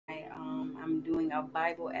I'm doing a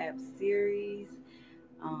Bible app series,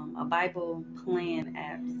 a Bible plan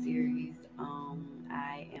app series.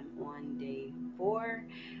 I am on day 4.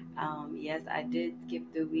 Yes, I did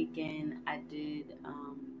skip the weekend. I did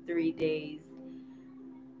 3 days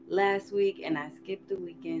last week, and I skipped the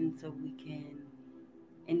weekend so we can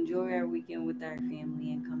enjoy our weekend with our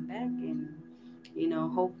family and come back and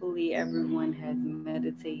hopefully everyone has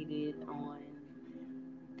meditated on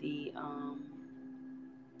the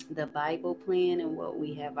the Bible plan and what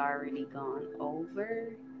we have already gone over.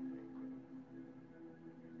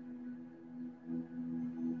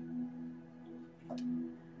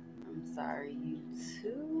 I'm sorry,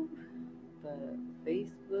 YouTube, but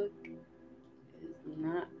Facebook is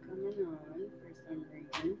not coming on for some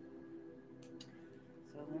reason.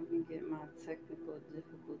 So let me get my technical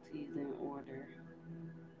difficulties in order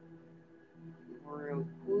real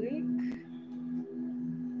quick.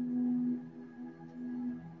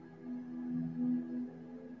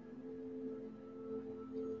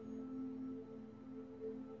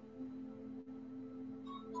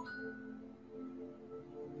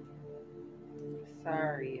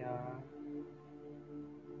 Sorry, y'all.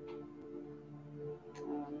 I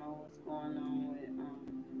don't know what's going on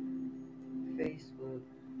with Facebook.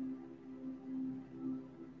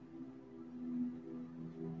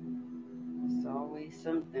 It's always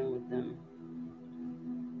something with them.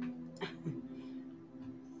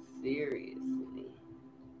 Seriously.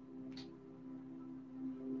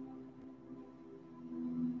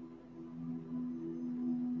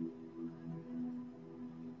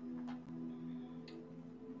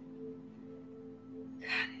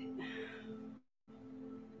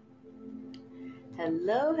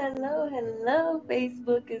 Hello, hello, hello.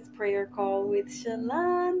 Facebook is Prayer Call with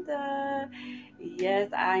Shalonda.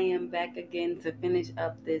 Yes, I am back again to finish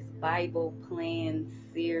up this Bible plan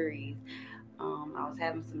series. I was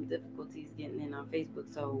having some difficulties getting in on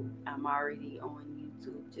Facebook, so I'm already on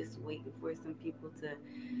YouTube, just waiting for some people to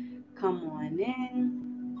come on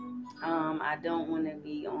in. I don't want to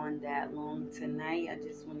be on that long tonight. I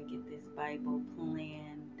just want to get this Bible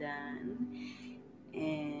plan done.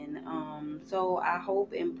 And so I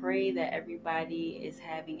hope and pray that everybody is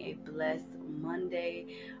having a blessed Monday.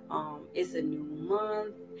 It's a new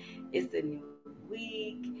month, it's a new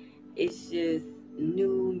week, it's just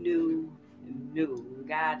new.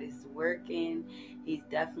 God is working. He's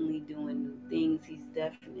definitely doing new things. He's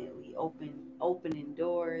definitely opening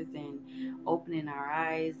doors and opening our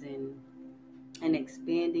eyes and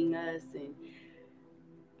expanding us, and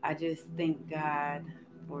I just thank God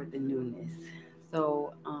for the newness.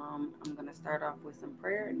 So I'm going to start off with some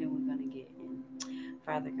prayer and then we're going to get in.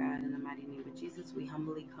 Father God, in the mighty name of Jesus, we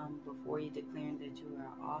humbly come before you declaring that you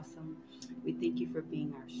are awesome. We thank you for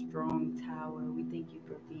being our strong tower. We thank you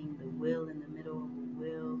for being the will in the middle of the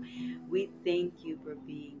will. We thank you for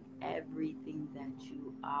being everything that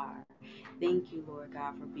you are. Thank you, Lord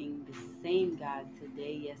God, for being the same God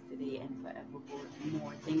today, yesterday, and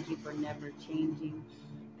forevermore. Thank you for never changing.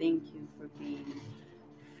 Thank you for being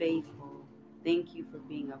faithful. Thank you for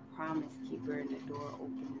being a promise keeper and a door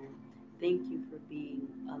opener. Thank you for being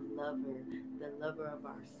a lover, the lover of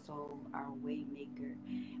our soul, our way maker.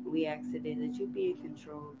 We ask today that you be in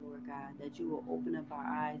control, Lord God, that you will open up our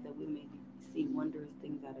eyes, that we may see wondrous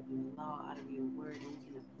things out of your law, out of your word, and we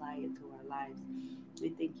can apply it to our lives. We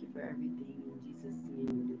thank you for everything. In Jesus' name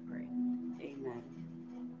we do pray. Amen.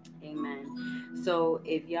 Amen. So,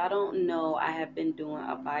 if y'all don't know, I have been doing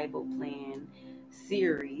a Bible plan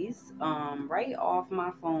series right off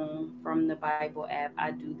my phone from the Bible app.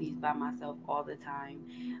 I do these by myself all the time.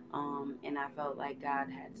 And I felt like God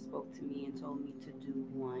had spoke to me and told me to do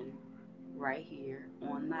one right here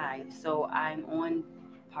on live. So, I'm on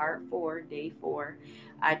part 4, day 4.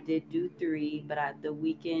 I did do 3, but the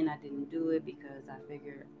weekend I didn't do it because I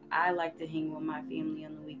figured I like to hang with my family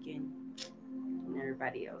on the weekend and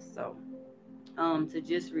everybody else. So, to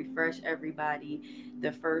just refresh everybody,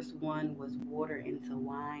 the first one was water into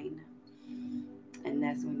wine. And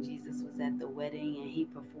that's when Jesus was at the wedding and he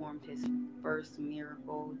performed his first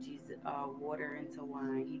miracle, Jesus, water into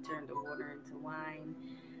wine. He turned the water into wine.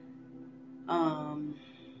 Um,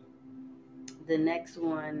 the next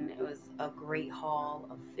one was a great haul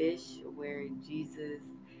of fish where Jesus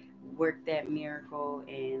worked that miracle,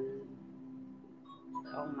 and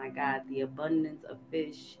oh my God, the abundance of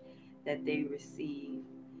fish that they received.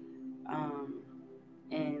 Um,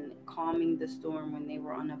 and calming the storm when they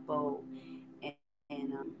were on a boat,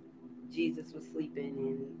 and Jesus was sleeping,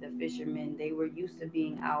 and the fishermen, they were used to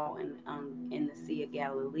being out in the Sea of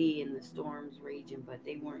Galilee and the storms raging, but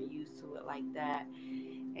they weren't used to it like that.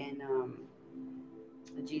 And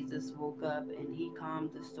Jesus woke up and he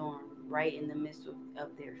calmed the storm. right in the midst of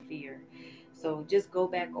their fear. So just go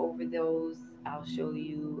back over those. I'll show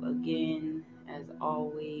you again. As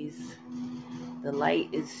always, the light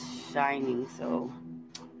is shining. So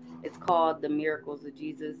it's called The Miracles of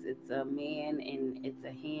Jesus. It's a man and it's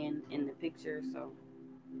a hand in the picture. So,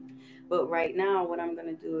 but right now, what I'm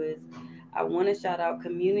going to do is I want to shout out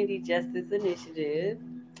Community Justice Initiative,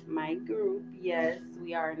 my group. Yes,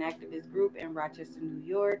 we are an activist group in Rochester, New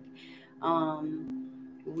York.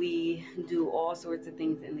 We do all sorts of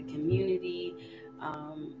things in the community.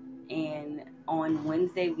 Um, and on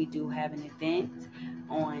Wednesday, we do have an event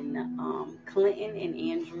on Clinton and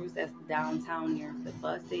Andrews. That's downtown near the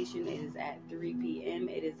bus station. It is at 3 p.m.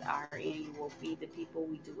 It is our annual Feed the People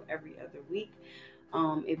we do every other week.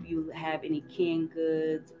 If you have any canned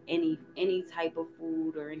goods, any type of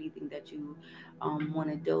food or anything that you want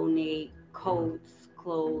to donate, coats,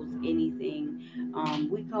 clothes, anything,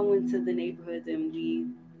 we go into the neighborhoods and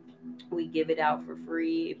we give it out for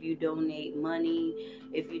free. If you donate money,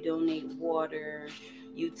 if you donate water,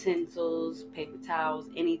 utensils, paper towels,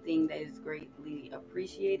 anything, that is greatly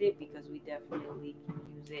appreciated because we definitely can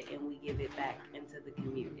use it and we give it back into the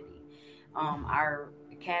community. Our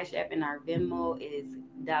Cash App and our Venmo is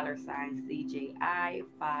 $CJI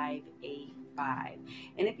 585.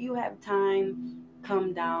 And if you have time,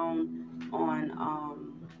 come down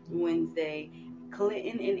on Wednesday.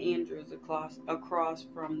 Clinton and Andrews across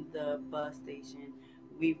from the bus station,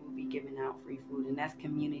 we will be giving out free food, and that's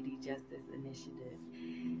Community Justice Initiative.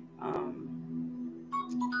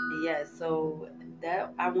 Yeah, so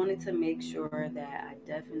that I wanted to make sure that I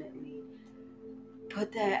definitely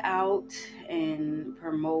put that out and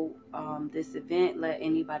promote this event. Let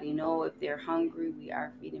anybody know if they're hungry. We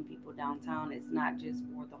are feeding people downtown. It's not just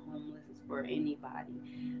for the homeless, it's for anybody.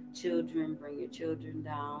 Children, bring your children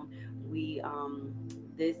down. We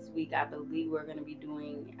this week I believe we're going to be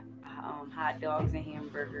doing hot dogs and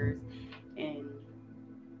hamburgers. And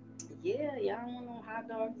yeah, y'all want no hot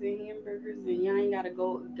dogs and hamburgers, and y'all ain't gotta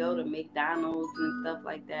go to McDonald's and stuff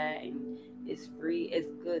like that, and it's free.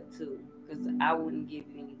 It's good too, because I wouldn't give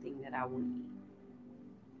you anything that I wouldn't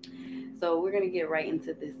eat. So we're gonna get right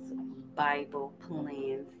into this Bible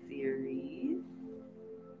plan series.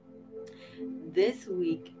 This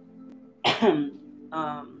week,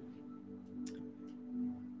 um,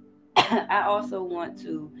 I also want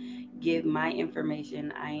to give my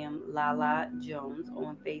information. I am Lala Jones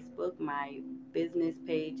on Facebook. My business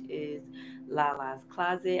page is Lala's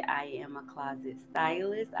Closet. I am a closet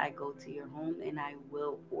stylist. I go to your home and I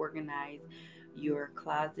will organize your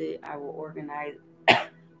closet. I will organize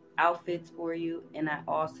outfits for you, and I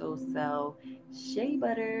also sell shea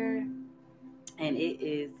butter, and it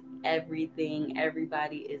is everything.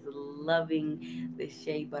 Everybody is loving the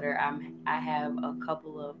shea butter. I have a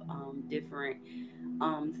couple of different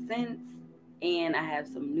scents, and I have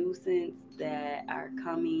some new scents that are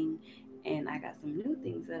coming, and I got some new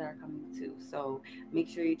things that are coming too. So make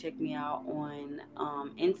sure you check me out on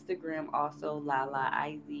Instagram, also Lala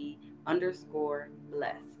Iz underscore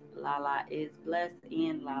bless. Lala is blessed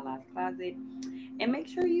and Lala's Closet. And make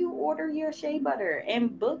sure you order your shea butter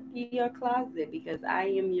and book your closet, because I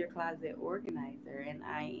am your closet organizer and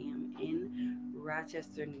I am in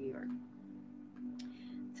Rochester, New York.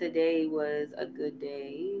 Today was a good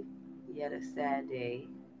day, yet a sad day.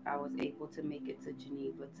 I was able to make it to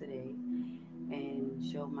Geneva today and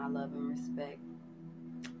show my love and respect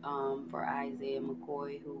for Isaiah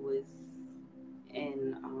McCoy, who was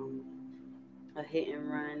in a hit and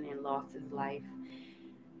run and lost his life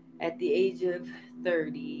at the age of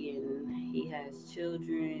 30. And he has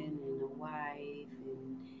children and a wife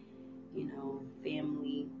and,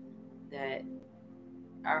 family that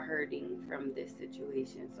are hurting from this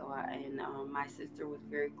situation. So my sister was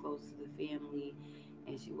very close to the family,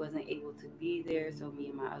 and she wasn't able to be there. So me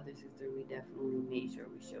and my other sister, we definitely made sure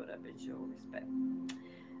we showed up and showed respect.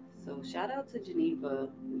 So shout out to Geneva.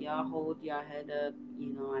 Y'all hold y'all head up.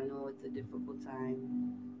 I know it's a difficult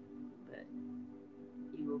time, but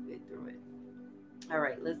you will get through it. All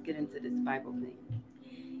right, let's get into this Bible thing.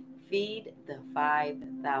 Feed the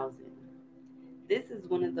 5,000. This is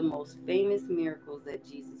one of the most famous miracles that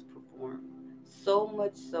Jesus performed, so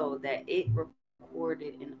much so that it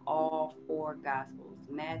recorded in all four Gospels: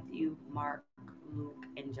 Matthew, Mark, Luke,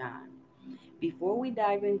 and John. Before we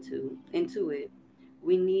dive into it,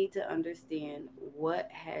 we need to understand what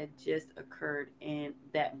had just occurred and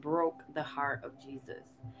that broke the heart of Jesus.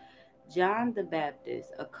 John the Baptist,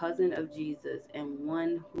 a cousin of Jesus and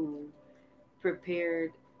one who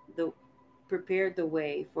prepared the prepared the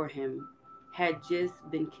way for him, had just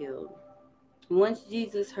been killed. Once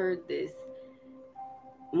Jesus heard this,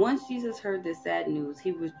 Once Jesus heard this sad news,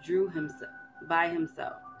 he withdrew himself by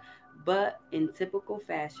himself. But in typical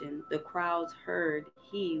fashion, the crowds heard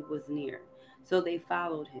he was near, so they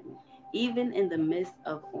followed him, even in the midst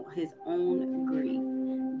of his own grief.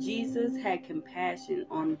 Jesus had compassion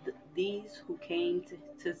on these who came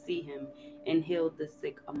to see him and healed the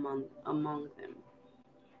sick among them.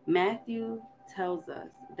 Matthew tells us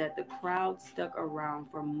that the crowd stuck around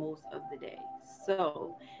for most of the day.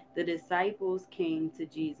 So the disciples came to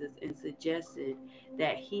Jesus and suggested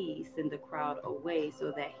that he send the crowd away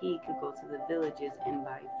so that he could go to the villages and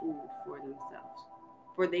buy food for themselves.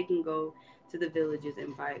 For they can go to the villages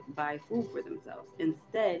and buy food for themselves.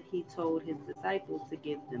 Instead, he told his disciples to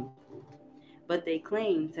give them food. But they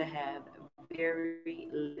claimed to have very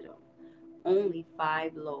little, only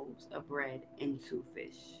 5 loaves of bread and 2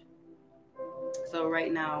 fish. So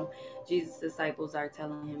right now, Jesus' disciples are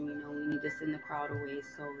telling him, we need to send the crowd away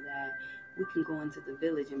so that we can go into the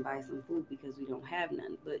village and buy some food because we don't have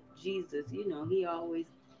none. But Jesus, he always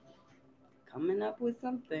coming up with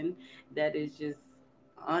something that is just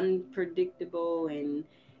unpredictable, and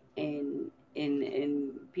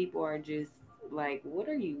people are just like, what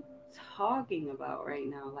are you talking about right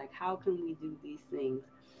now? Like, how can we do these things?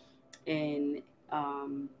 And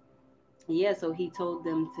yeah, so he told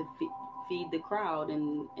them to feed the crowd,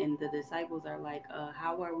 and the disciples are like,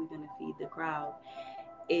 how are we going to feed the crowd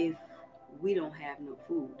if we don't have no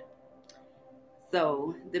food?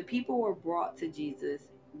 So the people were brought to Jesus.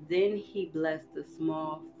 Then he blessed the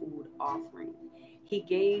small food offering. He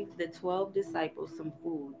gave the 12 disciples some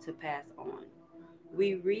food to pass on.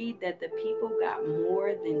 We read that the people got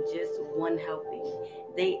more than just one helping.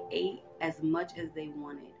 They ate as much as they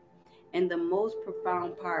wanted. And the most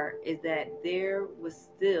profound part is that there was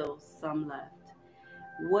still some left.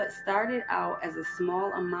 What started out as a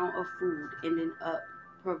small amount of food ended up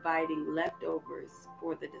providing leftovers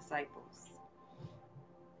for the disciples.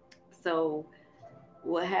 So,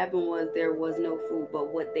 what happened was there was no food, but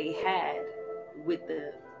what they had with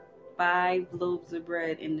the 5 loaves of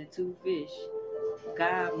bread and the 2 fish,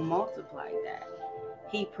 God multiplied that.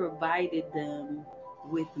 He provided them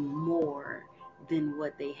with more than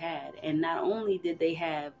what they had. And not only did they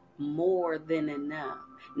have more than enough,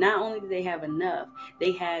 not only did they have enough,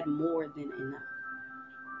 they had more than enough.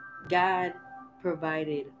 God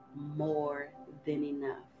provided more than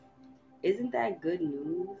enough. Isn't that good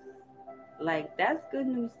news? Like, that's good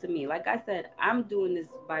news to me. Like I said, I'm doing this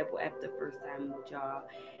Bible app the first time with y'all.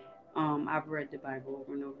 I've read the Bible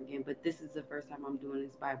over and over again, but this is the first time I'm doing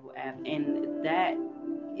this Bible app, and that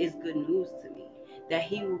is good news to me. That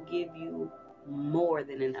He will give you more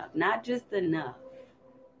than enough, not just enough,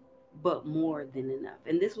 but more than enough.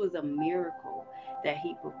 And this was a miracle that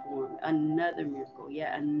He performed. Another miracle,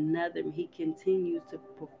 yet another. He continues to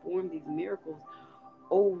perform these miracles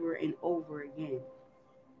over and over again.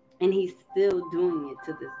 And He's still doing it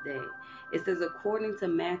to this day. It says, according to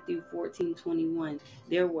Matthew 14:21,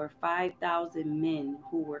 there were 5,000 men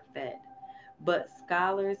who were fed. But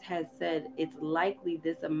scholars have said it's likely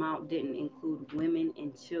this amount didn't include women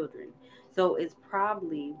and children. So it's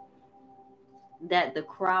probably that the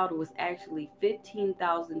crowd was actually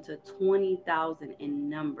 15,000 to 20,000 in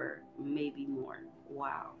number, maybe more.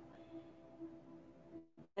 Wow.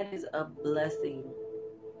 That is a blessing.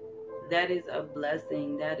 That is a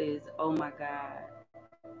blessing. That is, oh my God.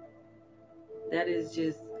 That is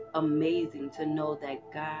just amazing to know that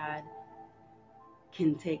God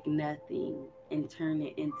can take nothing and turn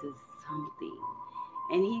it into something.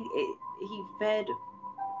 And he fed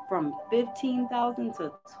from 15,000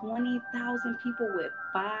 to 20,000 people with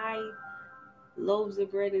 5 loaves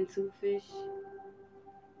of bread and 2 fish.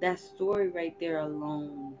 That story right there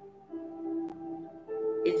alone,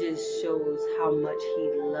 it just shows how much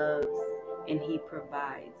He loves and He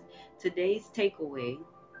provides. Today's takeaway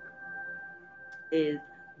is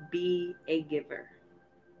be a giver.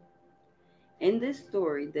 In this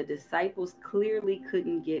story, the disciples clearly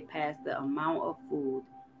couldn't get past the amount of food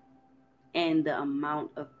and the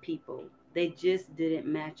amount of people. They just didn't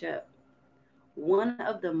match up. One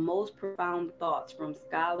of the most profound thoughts from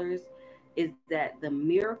scholars is that the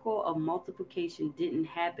miracle of multiplication didn't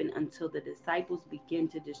happen until the disciples began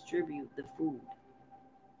to distribute the food.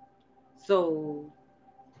 So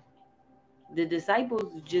the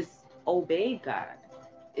disciples just obeyed God,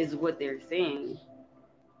 is what they're saying.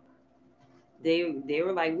 They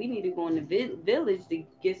were like, we need to go in the village to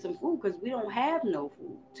get some food because we don't have no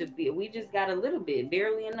food to feed. We just got a little bit,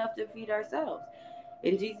 barely enough to feed ourselves.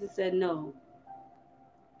 And Jesus said, no,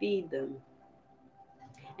 feed them.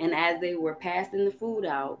 And as they were passing the food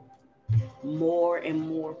out, more and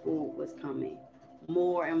more food was coming.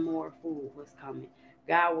 More and more food was coming.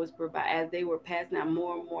 God was providing as they were passing out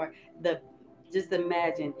more and more. The just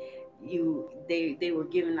imagine they were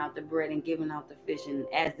giving out the bread and giving out the fish, and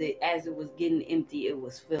as it was getting empty, it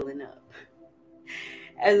was filling up.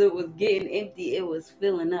 As it was getting empty, it was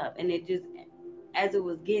filling up, and it just as it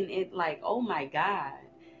was getting it like, oh my God,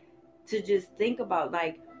 to just think about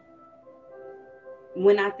like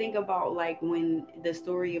when I think about like when the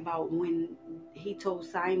story about when he told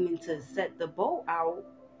Simon to set the boat out,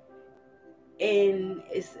 and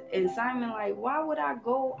Simon like, why would I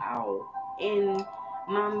go out and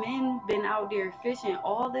my men been out there fishing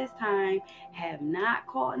all this time, have not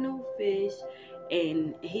caught no fish.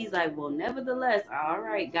 And he's like, well, nevertheless, all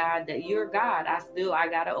right, God, that you're God, I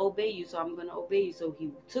gotta obey you, so I'm gonna obey you. So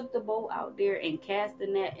he took the boat out there and cast the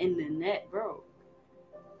net, and the net broke.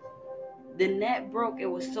 The net broke. It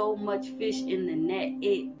was so much fish in the net,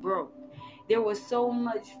 it broke. There was so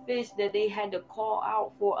much fish that they had to call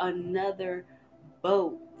out for another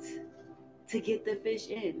boat to get the fish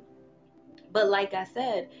in. But like I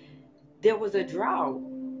said, there was a drought.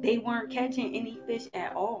 They weren't catching any fish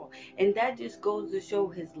at all. And that just goes to show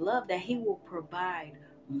his love, that he will provide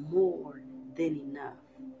more than enough.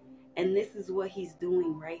 And this is what he's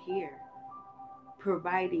doing right here,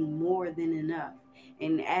 providing more than enough.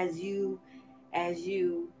 And as you as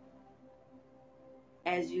you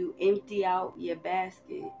empty out your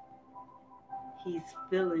basket, he's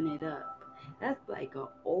filling it up. That's like an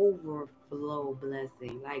overflow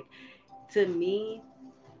blessing. Like, to me,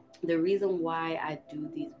 the reason why I do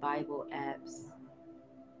these Bible apps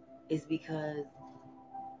is because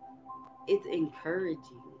it's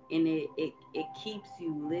encouraging, and it keeps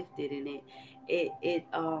you lifted, and it it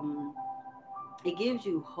um it gives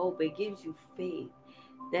you hope, it gives you faith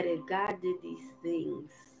that if God did these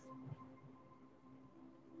things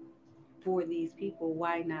for these people,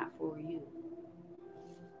 why not for you?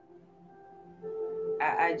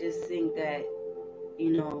 I just think that,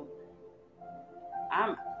 you know,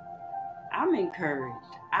 I'm I'm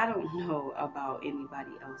encouraged. I don't know about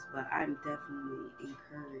anybody else, but I'm definitely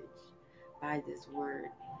encouraged by this word.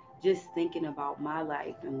 Just thinking about my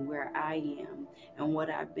life and where I am and what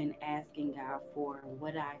I've been asking God for, and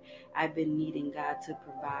what I've been needing God to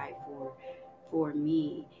provide for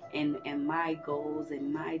me, and my goals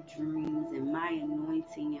and my dreams and my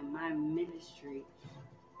anointing and my ministry.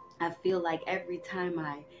 I feel like every time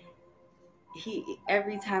I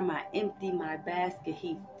empty my basket,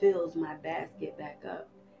 he fills my basket back up.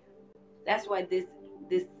 That's why this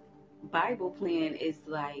Bible plan is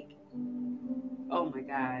like, oh my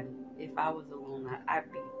God, if I was alone,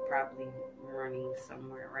 I'd be probably running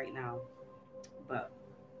somewhere right now. But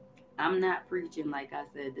I'm not preaching. Like I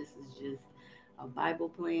said, this is just a Bible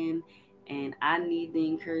plan, and I need the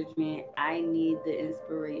encouragement, I need the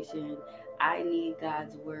inspiration, I need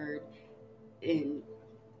God's word, and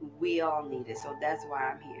we all need it. So that's why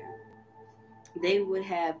I'm here. They would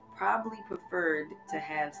have probably preferred to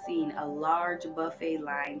have seen a large buffet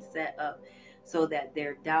line set up so that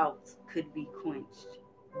their doubts could be quenched.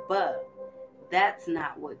 But that's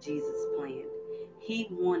not what Jesus planned. He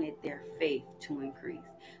wanted their faith to increase.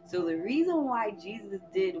 So the reason why Jesus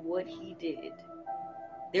did what he did,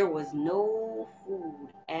 there was no food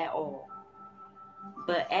at all.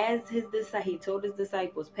 But as he told his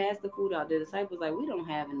disciples, pass the food out. The disciples like, we don't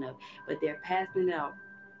have enough, but they're passing it out.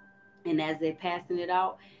 And as they're passing it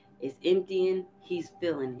out, it's emptying, he's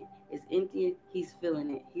filling it. It's emptying, he's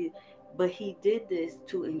filling it. But he did this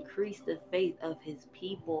to increase the faith of his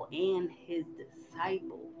people and his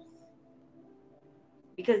disciples.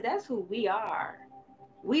 Because that's who we are.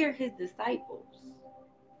 We are his disciples.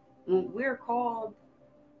 When we're called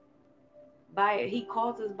he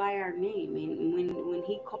calls us by our name. And when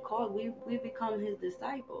he called, we become his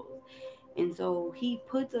disciples. And so he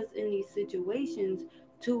puts us in these situations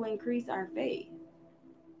to increase our faith,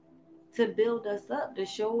 to build us up, to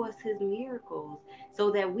show us his miracles,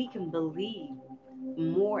 so that we can believe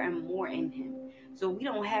more and more in him. So we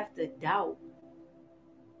don't have to doubt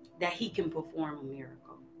that he can perform a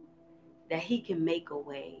miracle, that he can make a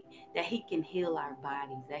way, that he can heal our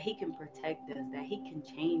bodies, that he can protect us, that he can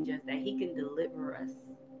change us, that he can deliver us.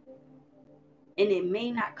 And it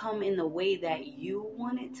may not come in the way that you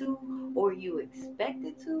want it to or you expect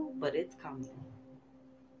it to, but it's coming.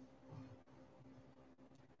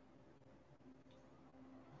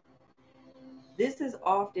 This is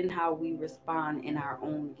often how we respond in our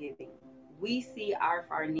own giving. We see our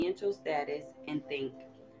financial status and think,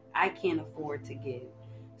 I can't afford to give.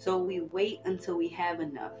 So we wait until we have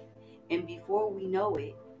enough. And before we know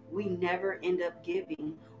it, we never end up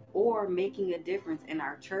giving or making a difference in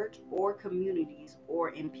our church or communities or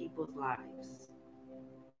in people's lives.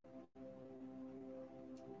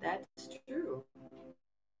 That's true.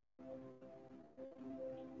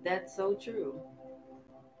 That's so true.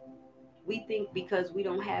 We think because we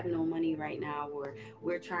don't have no money right now, or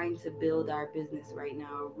we're trying to build our business right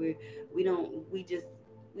now, or we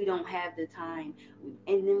don't have the time,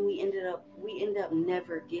 and then we end up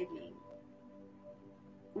never giving.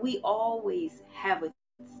 We always have a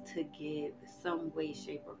to give some way,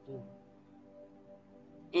 shape, or form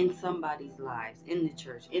in somebody's lives, in the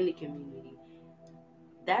church, in the community.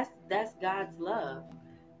 That's God's love.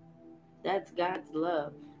 That's God's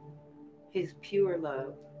love, his pure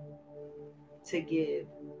love to give.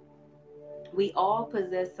 We all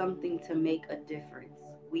possess something to make a difference.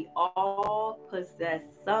 We all possess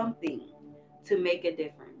something to make a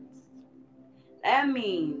difference. That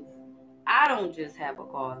means I don't just have a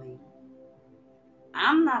calling.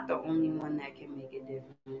 I'm not the only one that can make a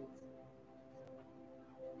difference.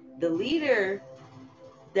 The leader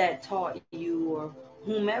that taught you, or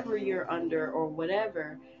whomever you're under, or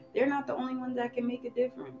whatever, they're not the only ones that can make a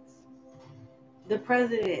difference. The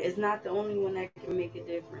president is not the only one that can make a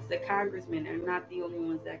difference. The congressmen are not the only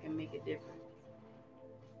ones that can make a difference.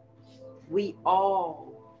 We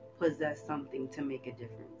all possess something to make a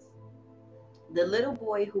difference. The little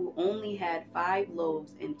boy who only had 5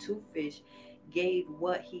 loaves and 2 fish gave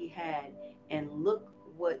what he had, and look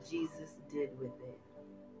what Jesus did with it.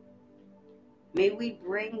 May we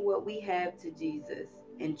bring what we have to Jesus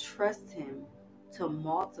and trust him to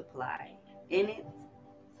multiply in it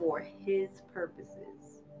for his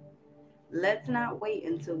purposes. Let's not wait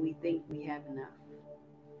until we think we have enough.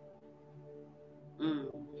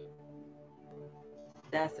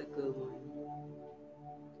 That's a good one.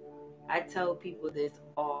 I tell people this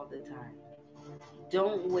all the time.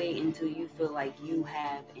 Don't wait until you feel like you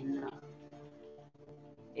have enough.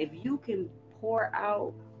 If you can pour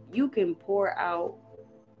out, you can pour out,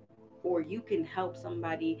 or you can help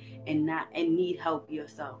somebody and need help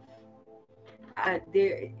yourself.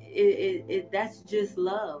 That's just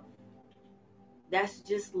love. That's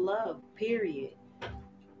just love, period.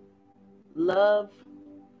 Love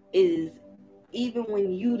is, even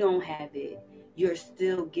when you don't have it, you're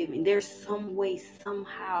still giving. There's some way,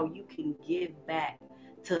 somehow you can give back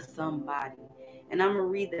to somebody. And I'm going to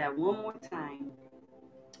read that one more time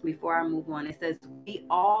before I move on. It says, we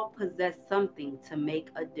all possess something to make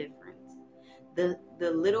a difference. The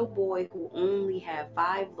little boy who only had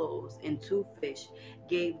 5 loaves and 2 fish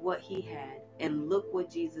gave what he had, and look what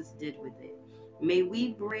Jesus did with it. May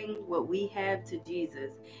we bring what we have to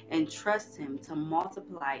Jesus and trust him to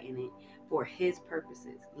multiply in it for his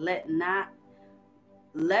purposes. Let's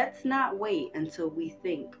not wait until we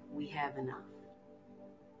think we have enough.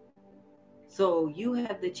 So you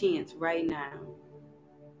have the chance right now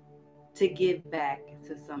to give back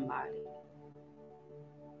to somebody.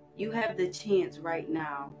 You have the chance right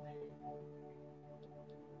now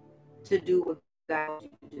to do what God wants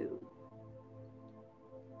you to do.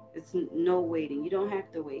 It's no waiting. You don't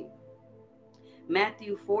have to wait.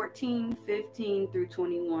 Matthew 14:15 through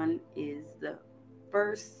 21 is the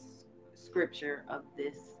first scripture of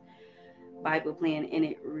this Bible plan, and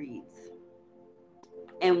it reads,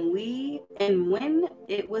 And when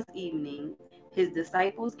it was evening, his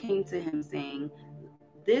disciples came to him, saying,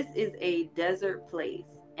 This is a desert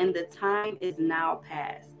place, and the time is now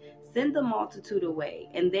past. Send the multitude away,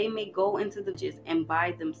 and they may go into the villages and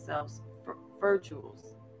buy themselves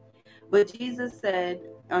victuals. But Jesus said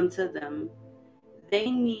unto them,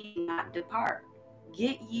 They need not depart.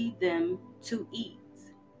 Get ye them to eat.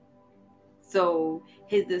 So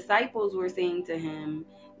his disciples were saying to him,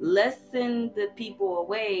 let's send the people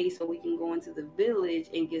away so we can go into the village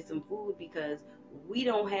and get some food, because we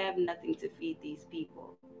don't have nothing to feed these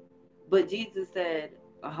people. But Jesus said,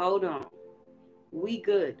 hold on. We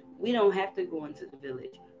good. We don't have to go into the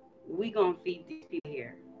village. We gonna feed these people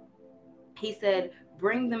here. He said,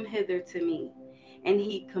 bring them hither to me. And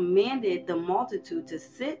he commanded the multitude to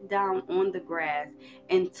sit down on the grass,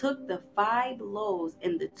 and took the 5 loaves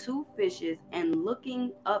and the 2 fishes, and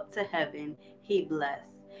looking up to heaven, he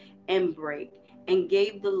blessed and brake, and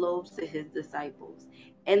gave the loaves to his disciples,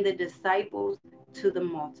 and the disciples to the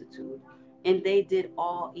multitude. And they did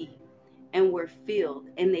all eat, and were filled,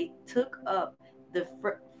 and they took up the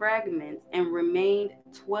fragments, and remained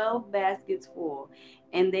 12 baskets full.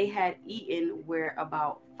 And they had eaten were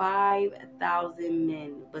about 5,000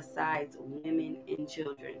 men, besides women and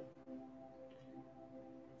children.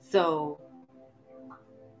 So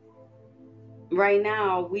right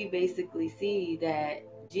now we basically see that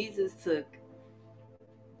Jesus took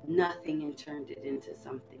nothing and turned it into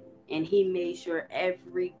something. And he made sure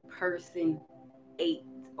every person ate.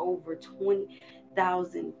 Over 20.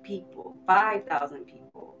 1,000 people, 5,000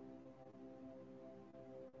 people.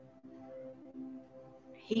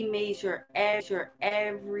 He made sure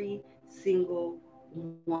every single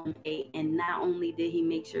one ate. And not only did he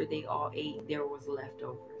make sure they all ate, there was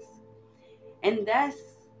leftovers. And that's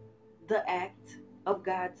the act of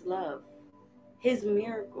God's love. His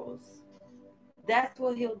miracles. That's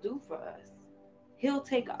what he'll do for us. He'll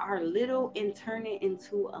take our little and turn it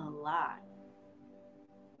into a lot.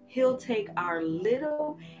 He'll take our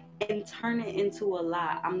little and turn it into a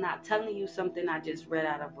lot. I'm not telling you something I just read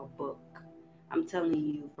out of a book. I'm telling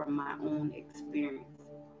you from my own experience.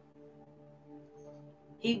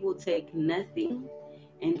 He will take nothing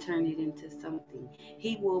and turn it into something.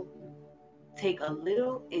 He will take a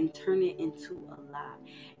little and turn it into a lot.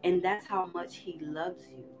 And that's how much he loves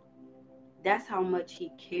you. That's how much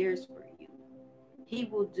he cares for you. He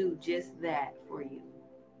will do just that for you.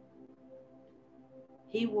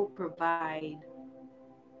 He will provide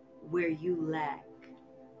where you lack.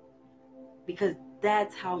 Because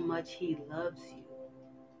that's how much he loves you.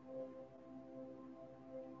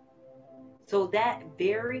 So that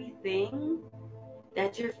very thing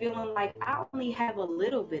that you're feeling like, I only have a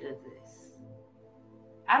little bit of this.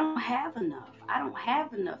 I don't have enough. I don't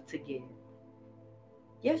have enough to give.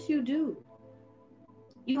 Yes, you do.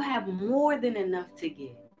 You have more than enough to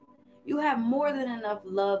give. You have more than enough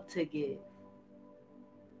love to give.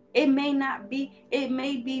 It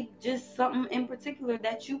may be just something in particular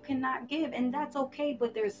that you cannot give, and that's okay,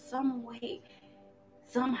 but there's some way,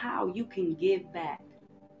 somehow you can give back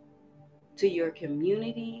to your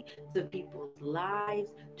community, to people's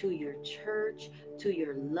lives, to your church, to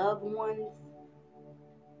your loved ones.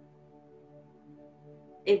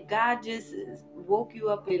 If God just woke you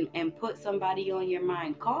up and put somebody on your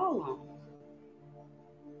mind, call them.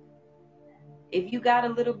 If you got a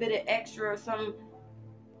little bit of extra or something,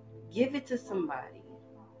 give it to somebody.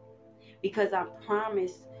 Because I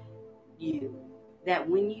promise you that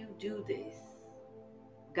when you do this,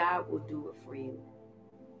 God will do it for you.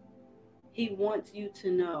 He wants you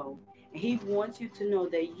to know, and he wants you to know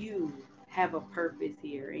that you have a purpose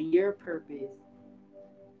here, and your purpose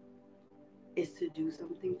is to do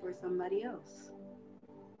something for somebody else.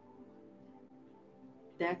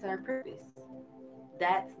 That's our purpose.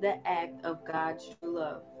 That's the act of God's true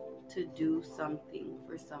love, to do something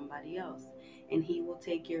for somebody else. And he will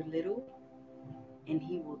take your little and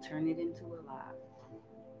he will turn it into a lot.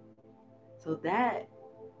 So that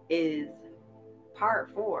is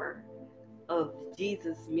part 4 of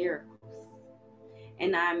Jesus' miracles.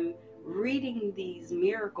 And I'm reading these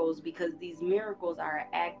miracles because these miracles are an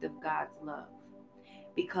act of God's love.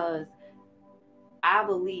 Because I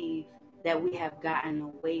believe that we have gotten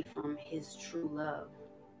away from his true love.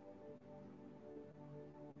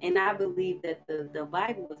 And I believe that the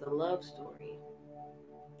Bible is a love story.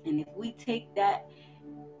 And if we take that,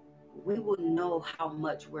 we will know how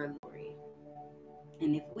much we're loved.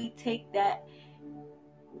 And if we take that,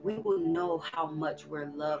 we will know how much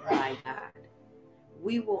we're loved by God.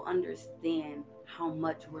 We will understand how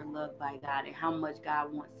much we're loved by God and how much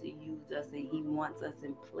God wants to use us, and he wants us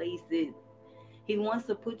in places. He wants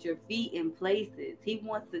to put your feet in places. He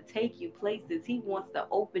wants to take you places. He wants to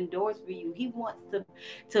open doors for you. He wants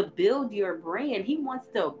to build your brand. He wants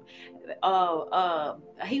you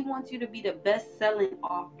to be the best-selling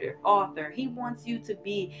author. He wants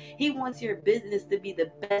your business to be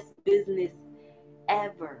the best business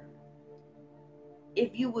ever.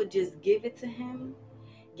 If you would just give it to him,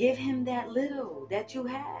 give him that little that you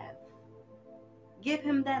have. Give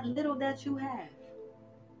him that little that you have.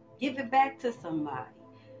 Give it back to somebody.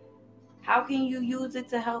 How can you use it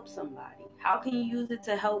to help somebody? How can you use it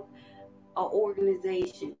to help an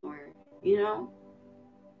organization? Or,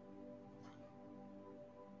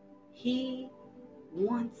 he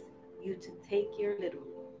wants you to take your little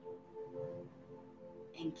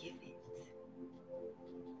and give it.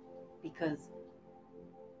 Because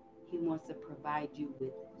he wants to provide you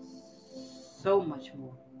with so much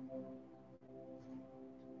more.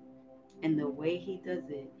 And the way he does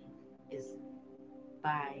it is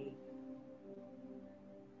by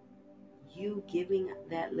you giving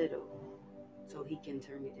that little so he can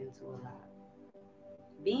turn it into a lot.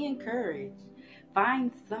 Be encouraged.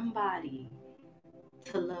 Find somebody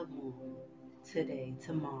to love on today,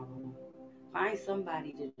 tomorrow. Find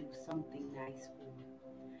somebody to do something nice for,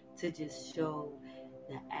 to just show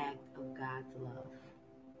the act of God's love.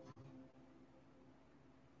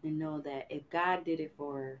 And know that if God did it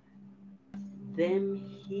for them,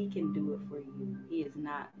 he can do it for you. He is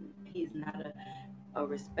not a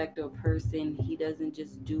respecter of person. He doesn't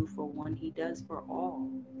just do for one, he does for all.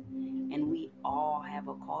 And we all have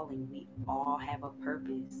a calling. We all have a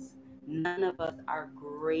purpose. None of us are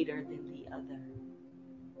greater than the other.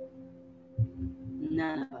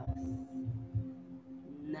 None of us.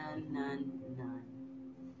 None, none, none.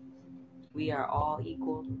 We are all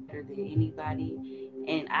equal, better than anybody.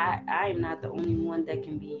 And I am not the only one that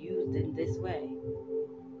can be used in this way.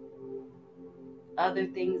 Other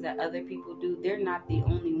things that other people do, they're not the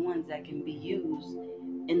only ones that can be used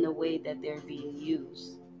in the way that they're being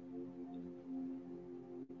used.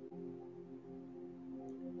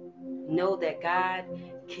 Know that God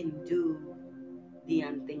can do the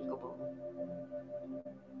unthinkable.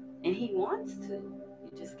 And He wants to.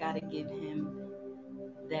 You just got to give Him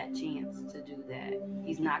that chance to do that.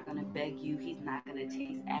 He's not going to beg you, He's not going to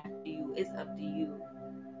chase after you. It's up to you.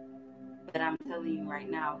 But I'm telling you right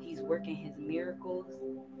now, He's working His miracles.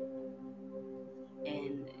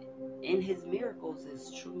 And in His miracles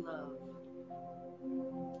is true love.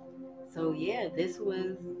 So, yeah, this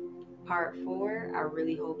was part 4. I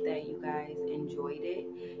really hope that you guys enjoyed it.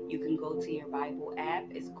 You can go to your Bible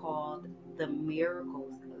app. It's called The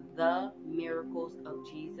Miracles of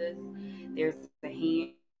Jesus. There's a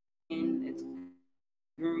hand, it's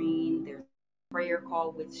green. There's a prayer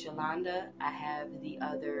call with Shalonda. I have the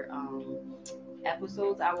other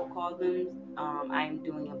episodes, I will call them. I am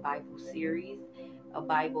doing a Bible series, a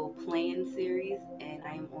Bible plan series, and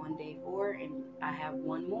I am on day 4, and I have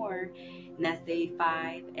one more, and that's day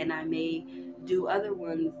 5, and I may do other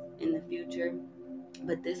ones in the future,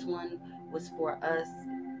 but this one was for us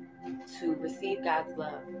to receive God's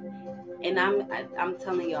love. And I'm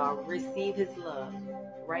telling y'all, receive His love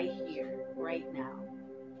right here, right now,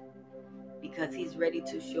 because He's ready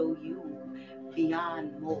to show you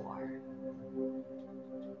beyond more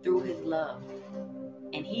through His love.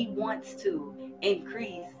 And He wants to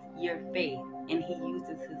increase your faith, and He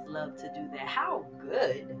uses His love to do that. How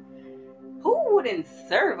good! Who wouldn't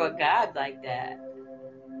serve a God like that?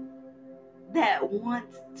 That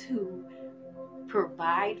wants to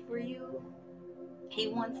provide for you. He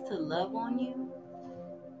wants to love on you.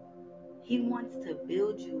 He wants to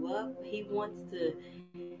build you up. He wants to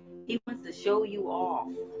show you off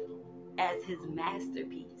as His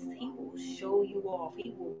masterpiece. He will show you off.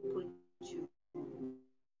 He will put you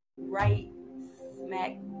right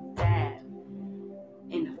smack dab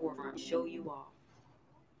in the forefront, show you off,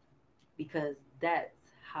 because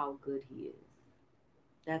that's how good He is.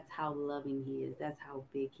 That's how loving He is. That's how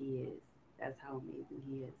big He is. That's how amazing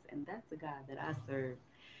He is. And that's the God that I serve.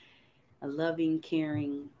 A loving,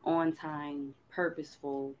 caring, on time,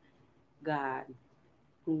 purposeful God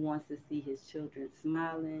who wants to see His children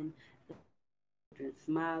smiling,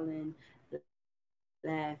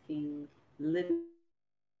 laughing, living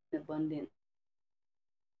abundantly.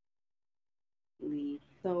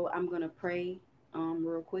 So I'm gonna pray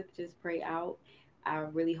real quick, just pray out. I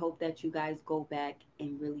really hope that you guys go back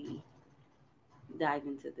and really dive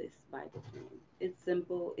into this Bible plan. It's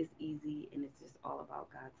simple, it's easy, and it's just all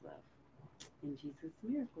about God's love and Jesus'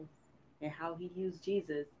 miracles and how He used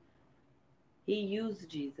Jesus. He used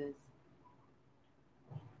Jesus,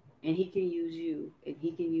 and He can use you, and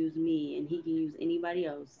He can use me, and He can use anybody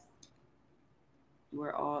else.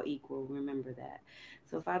 We're all equal. Remember that.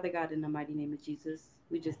 So, Father God, in the mighty name of Jesus,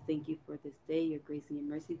 we just thank you for this day, your grace and your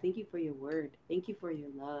mercy. Thank you for your word. Thank you for your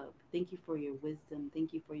love. Thank you for your wisdom.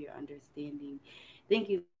 Thank you for your understanding. Thank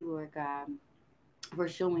you, Lord God, for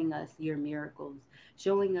showing us your miracles,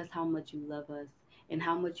 showing us how much you love us and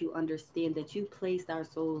how much you understand that you placed our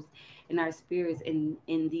souls and our spirits in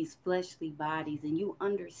these fleshly bodies, and you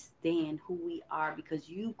understand who we are because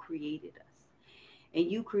you created us, and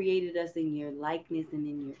you created us in your likeness and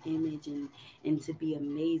in your image, and to be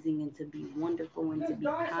amazing and to be wonderful and to be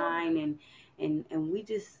kind, and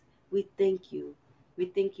we thank you. We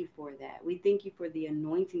thank you for that. We thank you for the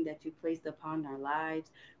anointing that you placed upon our lives.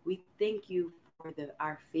 We thank you for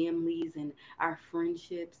our families and our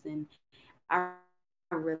friendships and our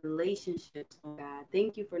relationships, Lord God.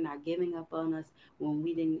 Thank you for not giving up on us when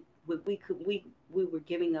we didn't we were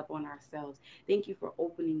giving up on ourselves. Thank you for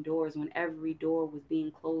opening doors when every door was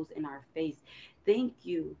being closed in our face. Thank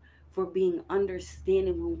you for being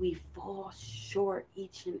understanding when we fall short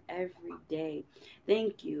each and every day.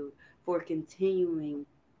 Thank you for continuing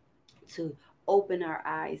to open our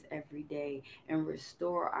eyes every day and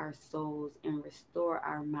restore our souls and restore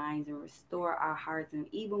our minds and restore our hearts. And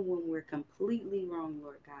even when we're completely wrong,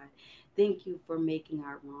 Lord God, thank you for making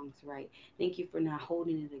our wrongs right. Thank you for not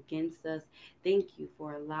holding it against us. Thank you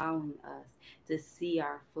for allowing us to see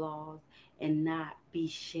our flaws and not be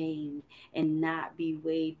shamed and not be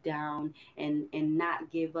weighed down and not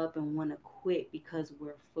give up and want to quit because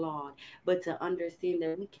we're flawed, but to understand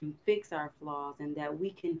that we can fix our flaws and that we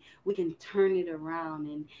can turn it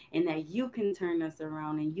around, and that you can turn us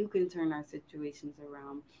around and you can turn our situations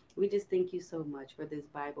around. We just thank you so much for this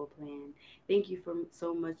Bible plan. Thank you for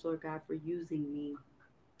so much, Lord God, for using me.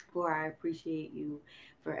 For I appreciate you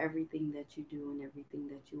for everything that you do and everything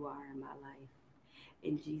that you are in my life.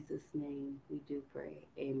 In Jesus' name we do pray.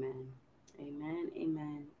 Amen. Amen.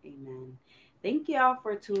 Amen. Amen. Thank y'all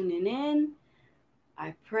for tuning in.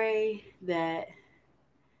 I pray that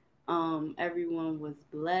everyone was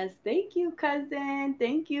blessed. Thank you, cousin.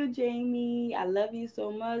 Thank you, Jamie. I love you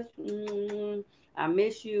so much. I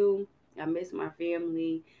miss you. I miss my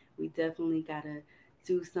family. We definitely gotta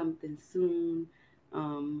do something soon.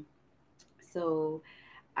 Um, so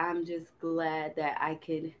I'm just glad that I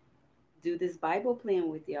could do this Bible plan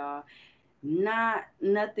with y'all. Not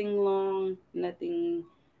nothing long, nothing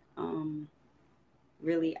um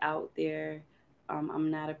really out there.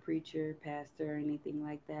 I'm not a preacher, pastor, or anything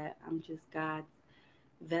like that. I'm just God's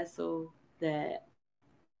vessel that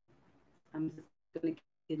I'm just going to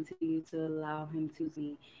continue to allow Him to use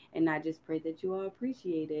me. And I just pray that you all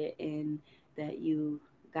appreciate it and that you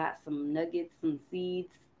got some nuggets, some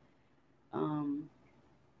seeds, um,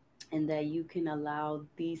 and that you can allow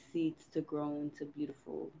these seeds to grow into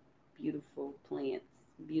beautiful, beautiful plants,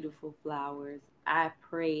 beautiful flowers. I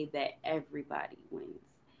pray that everybody wins.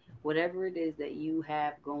 Whatever it is that you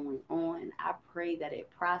have going on, I pray that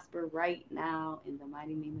it prosper right now in the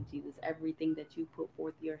mighty name of Jesus. Everything that you put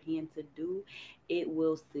forth your hand to do, it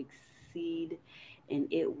will succeed and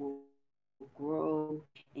it will grow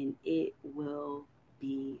and it will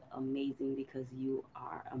be amazing because you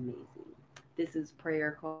are amazing. This is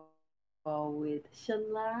Prayer Call with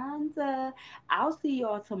Shalonda. I'll see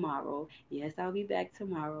y'all tomorrow. Yes, I'll be back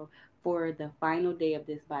tomorrow for the final day of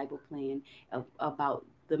this Bible plan about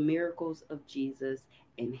the miracles of Jesus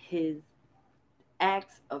and his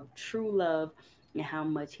acts of true love and how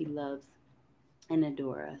much he loves and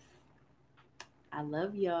adores us. I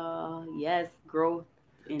love y'all. Yes, growth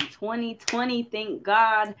in 2020. Thank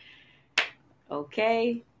God.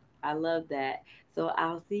 Okay. I love that. So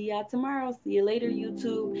I'll see y'all tomorrow. See you later,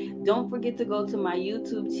 YouTube. Don't forget to go to my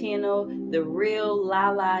YouTube channel, The Real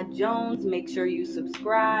Lala Jones. Make sure you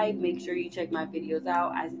subscribe. Make sure you check my videos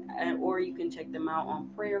out. Or you can check them out on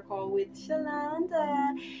Prayer Call with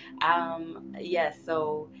Shalonda. Yes,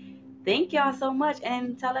 so thank y'all so much.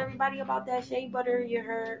 And tell everybody about that shea butter you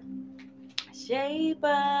heard. Shea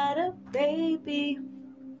butter, baby.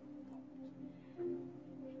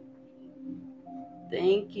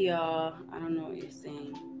 Thank y'all. I don't know what you're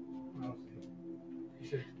saying.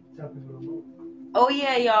 Oh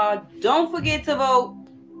yeah, y'all. Don't forget to vote.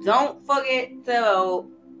 Don't forget to vote.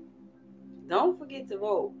 Don't forget to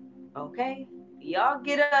vote. Okay? Y'all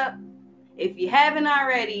get up. If you haven't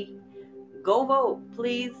already, go vote.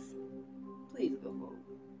 Please. Please go vote.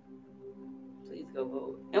 Please go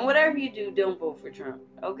vote. And whatever you do, don't vote for Trump.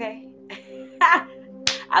 Okay?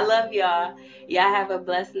 I love y'all. Y'all have a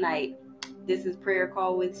blessed night. This is Prayer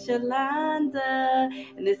Call with Shalonda.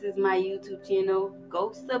 And this is my YouTube channel.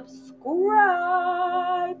 Go subscribe.